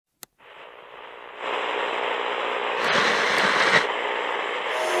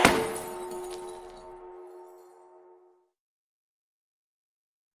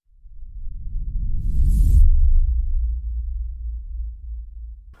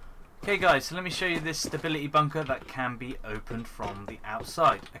Okay guys, so let me show you this stability bunker that can be opened from the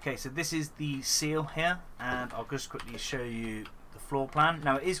outside. Okay, so this is the seal here, and I'll just quickly show you the floor plan.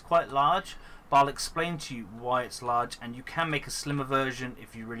 Now it is quite large, but I'll explain to you why it's large, and you can make a slimmer version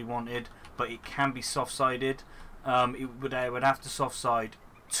if you really wanted, but it can be soft-sided. It would have to soft-side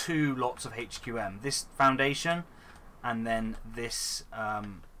 2 lots of HQM. This foundation, and then this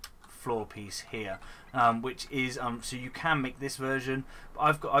floor piece here, which is so you can make this version,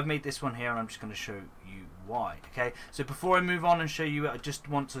 but I've made this one here, and I'm just going to show you why. Okay, so before I move on and show you it, I just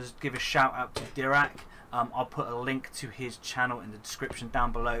want to give a shout out to Dirac. I'll put a link to his channel in the description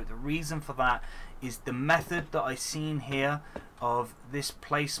down below. The reason for that is the method that I seen here of this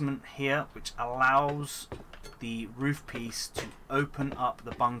placement here, which allows the roof piece to open up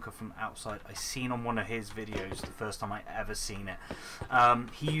the bunker from outside. I seen on one of his videos the first time I ever seen it.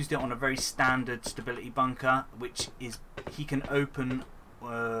 He used it on a very standard stability bunker, which is he can open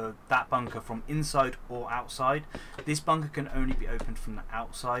that bunker from inside or outside. This bunker can only be opened from the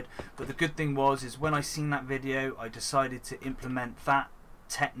outside, but the good thing is when I seen that video, I decided to implement that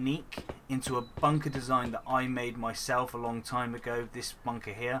technique into a bunker design that I made myself a long time ago, this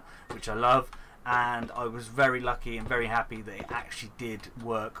bunker here, which I love, and I was very lucky and very happy that it actually did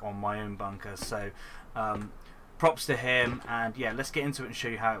work on my own bunker. So props to him, and yeah, let's get into it and show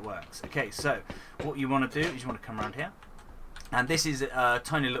you how it works. Okay, so what you want to do is you want to come around here, and this is a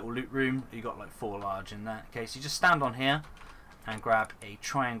tiny little loot room. You got like 4 large in there. Okay, so you just stand on here and grab a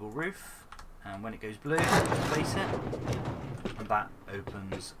triangle roof, and when it goes blue, just place it, and that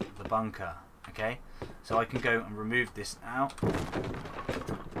opens the bunker. Okay, so I can go and remove this out,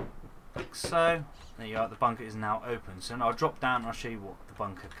 like so. There you are, the bunker is now open. So now I'll drop down and I'll show you what the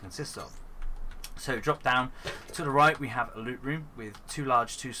bunker consists of. So drop down to the right, we have a loot room with 2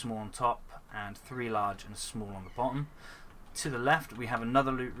 large, 2 small on top, and 3 large and small on the bottom. To the left, we have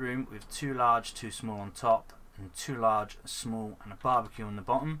another loot room with 2 large, 2 small on top, and 2 large, a small, and a barbecue on the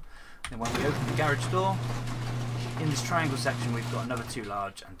bottom. Then when we open the garage door, in this triangle section, we've got another 2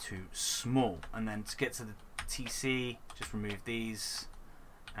 large and 2 small. And then to get to the TC, just remove these,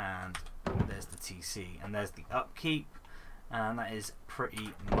 and there's the TC, and there's the upkeep, and that is pretty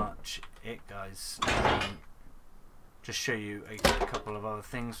much it, guys. Just show you a couple of other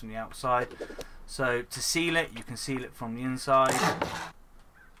things from the outside. So to seal it, you can seal it from the inside,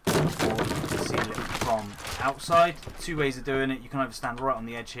 or you can seal it from outside. 2 ways of doing it. You can either stand right on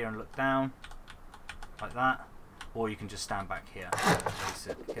the edge here and look down like that, or you can just stand back here and place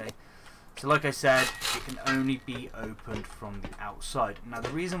it. Okay, so like I said, it can only be opened from the outside. Now the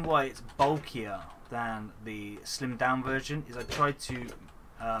reason why it's bulkier than the slimmed down version is I tried to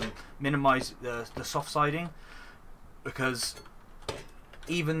minimize the soft siding, because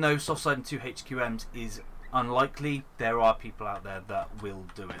even though soft siding 2 HQMs is unlikely, there are people out there that will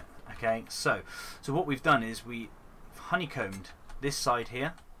do it. Okay, so what we've done is we honeycombed this side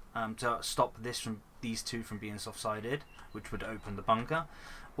here to stop these 2 from being soft sided, which would open the bunker.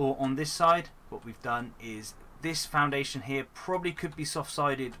 Or on this side, what we've done is this foundation here probably could be soft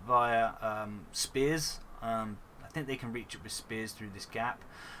sided via spears. I think they can reach it with spears through this gap,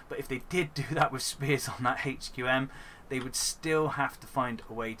 but if they did do that with spears on that HQM, they would still have to find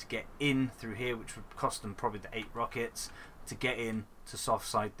a way to get in through here, which would cost them probably the 8 rockets to get in to soft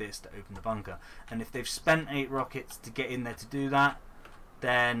side this to open the bunker. And if they've spent 8 rockets to get in there to do that,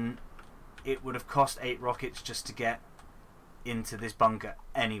 then it would have cost 8 rockets just to get into this bunker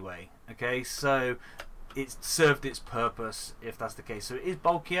anyway. Okay, so it's served its purpose if that's the case. So it is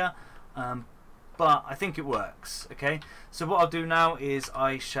bulkier, but I think it works. Okay, so what I'll do now is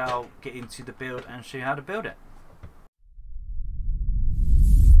I shall get into the build and show you how to build it.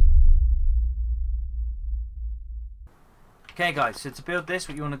 Okay guys, so to build this,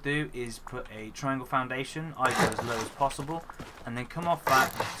 what you want to do is put a triangle foundation, either as low as possible, and then come off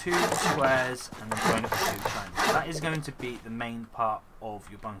that with 2 squares and then join it with 2 triangles. That is going to be the main part of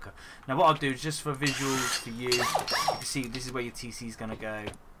your bunker. Now what I'll do is, just for visuals for you, you can see this is where your TC is going to go, and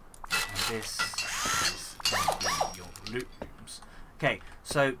this is going to be your loot rooms. Okay,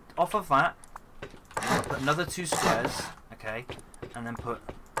 so off of that, I'm going to put another 2 squares, okay, and then put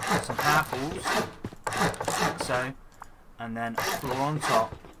some half walls, like so, and then a floor on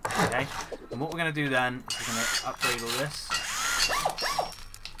top. Okay, and what we're going to do then is we're going to upgrade all this.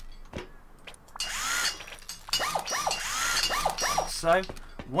 So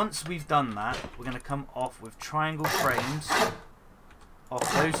once we've done that, we're going to come off with triangle frames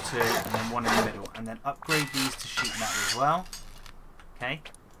off those 2, and then 1 in the middle, and then upgrade these to sheet metal as well. Okay,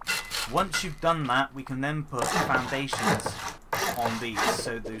 once you've done that, we can then put foundations on these,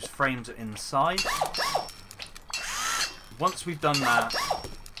 so those frames are inside. Once we've done that,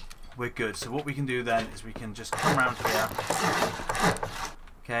 we're good. So what we can do then is we can just come around here,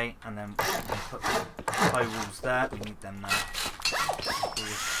 okay, and then we can put high walls there. We need them there.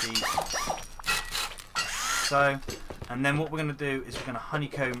 So, and then what we're going to do is we're going to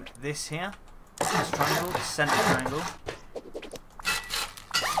honeycomb this here, this triangle, this centre triangle.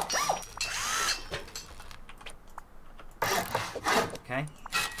 Okay,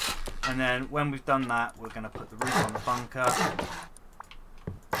 and then when we've done that, we're going to put the roof on the bunker.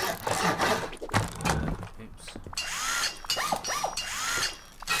 Oops.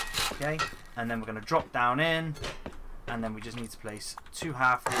 Okay, and then we're going to drop down in, and then we just need to place 2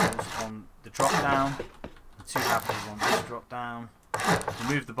 half walls on the drop down, and 2 half walls on this drop down.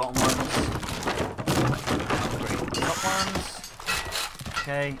 Remove the bottom ones, upgrade the top ones.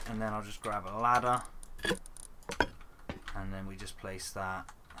 Okay, and then I'll just grab a ladder, and then we just place that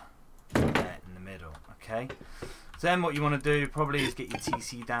there in the middle. Okay, so then what you want to do probably is get your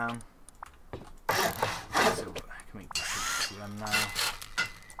TC down. So I can make this HQM now.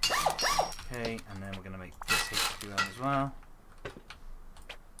 Okay, and then we're going to make this HQM as well,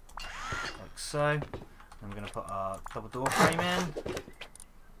 like so. Then we're going to put our double door frame in,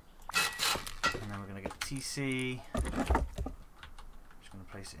 and then we're going to get TC. Just going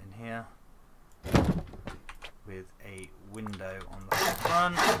to place it in here with a window on the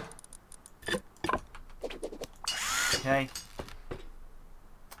front. Okay,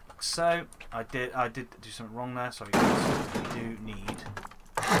 so I did do something wrong there. Sorry guys, we do need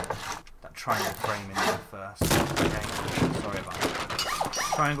that triangle frame in there first. Okay, sorry about that.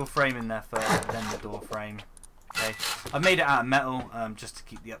 Triangle frame in there first, then the door frame. Okay, I've made it out of metal just to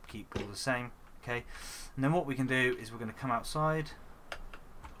keep the upkeep all the same. Okay, and then what we can do is we're going to come outside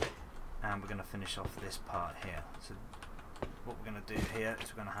and we're going to finish off this part here. So what we're going to do here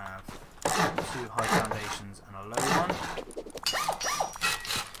is we're going to have 2 high foundations and a low one.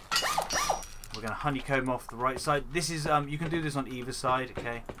 We're going to honeycomb off the right side. This is you can do this on either side.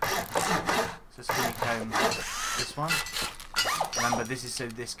 Okay, so let's honeycomb this one. Remember, this is so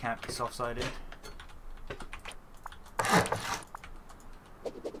this can't be soft-sided.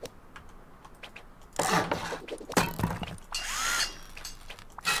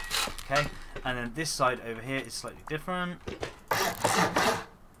 Okay, and then this side over here is slightly different.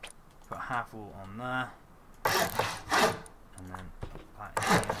 Put a half wall on there, and then that in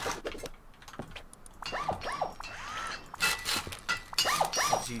here.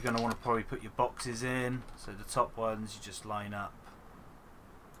 Obviously, you're going to want to probably put your boxes in. So the top ones you just line up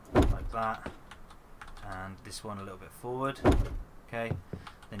like that, and this one a little bit forward. Okay,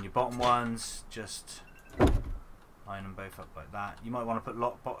 then your bottom ones just line them both up like that. You might want to put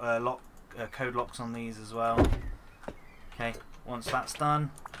code locks on these as well. Okay, once that's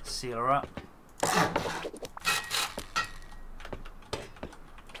done, seal her up.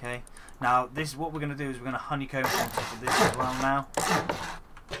 Okay, now this, what we're going to do is we're going to honeycomb on top of this as well now. And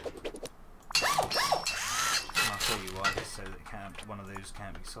I'll show you why, so that one of those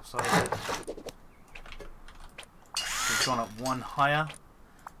can't be soft-sided. So we've gone up one higher.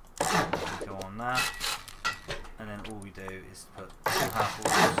 We go on there, and then all we do is put 2 half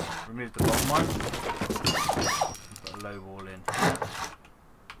walls, remove the bottom one, and put a low wall in here.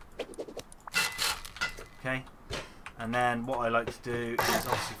 Okay, and then what I like to do is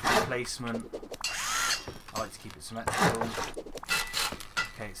obviously for the placement, I like to keep it symmetrical.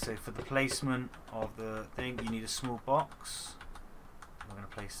 Okay, so for the placement of the thing, you need a small box. I'm going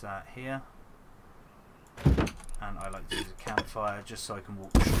to place that here, and I like to use a campfire just so I can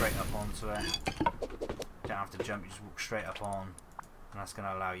walk straight up onto it. Don't have to jump, you just walk straight up on, and that's going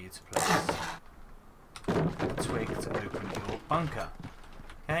to allow you to place a twig to open your bunker.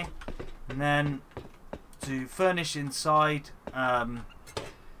 Okay, and then to furnish inside,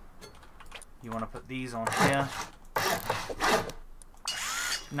 you want to put these on here.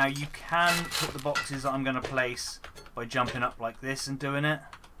 Now you can put the boxes that I'm going to place by jumping up like this and doing it.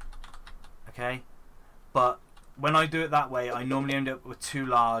 Okay, but when I do it that way, I normally end up with 2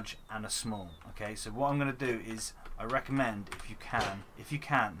 large and a small. Okay, so what I'm going to do is I recommend if you can,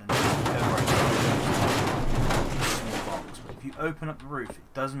 then go right to the small box. But if you open up the roof,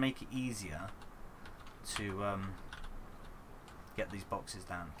 it does make it easier to get these boxes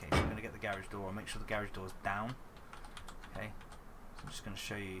down. Okay, so I'm going to get the garage door. I'll make sure the garage door is down. Okay, so I'm just going to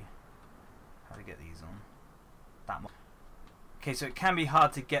show you how to get these on. That one. Okay, so it can be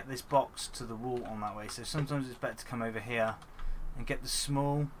hard to get this box to the wall on that way, so sometimes it's better to come over here and get the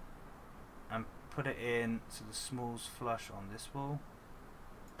small and put it in so the small's flush on this wall.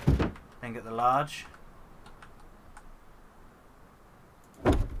 Then get the large,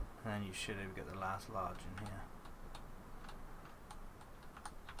 and then you should get the last large in here.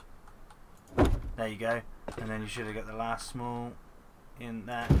 There you go. And then you should have got the last small in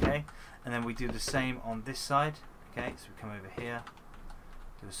there. Okay. And then we do the same on this side. Okay. So we come over here,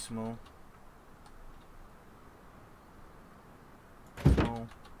 do a small, small,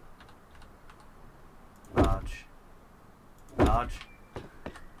 large, large,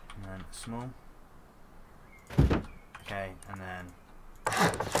 and then small. Okay, and then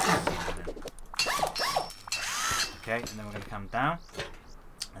okay, and then we're going to come down,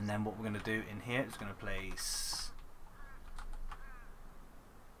 and then what we're going to do in here is going to place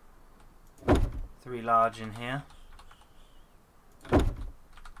 3 large in here.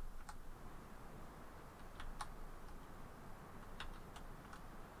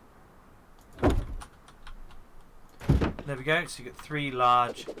 There we go, so you get 3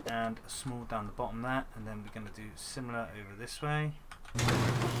 large and a small down the bottom there, and then we're going to do similar over this way.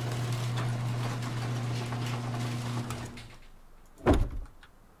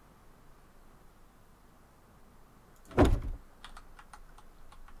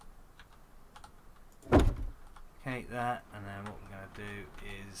 Okay, that, and then what we're going to do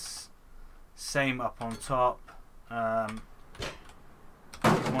is same up on top. You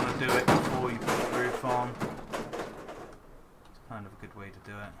want to do it before you put the roof on. Kind of a good way to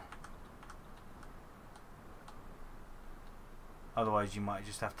do it. Otherwise you might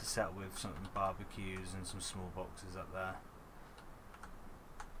just have to settle with some barbecues and some small boxes up there.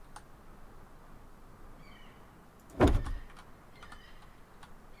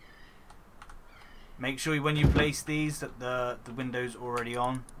 Make sure when you place these that the window's already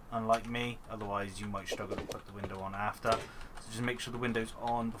on, unlike me, otherwise you might struggle to put the window on after. So just make sure the window's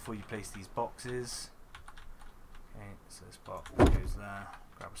on before you place these boxes. Okay, so this box goes there,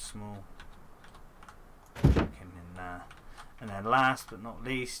 grab a small, chuck him in there, and then last but not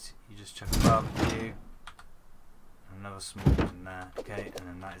least you just chuck a barbecue and another small in there. Okay, and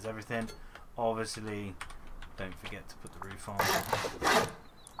then that is everything. Obviously don't forget to put the roof on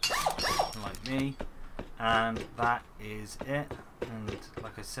like me, and that is it. And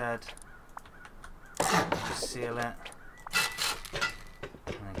like I said, just seal it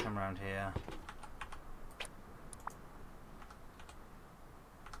and then come around here.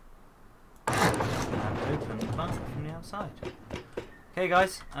 Open the bunker from the outside. Okay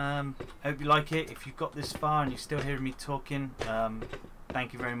guys, hope you like it. If you've got this far and you're still hearing me talking,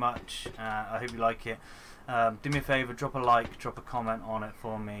 thank you very much. I hope you like it. Do me a favour, drop a like, drop a comment on it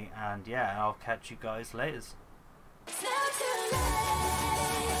for me, and yeah, I'll catch you guys later.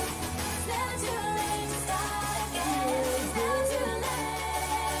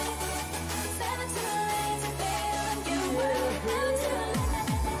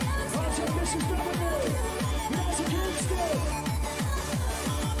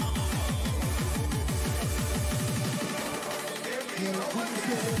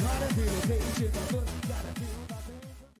 Yeah,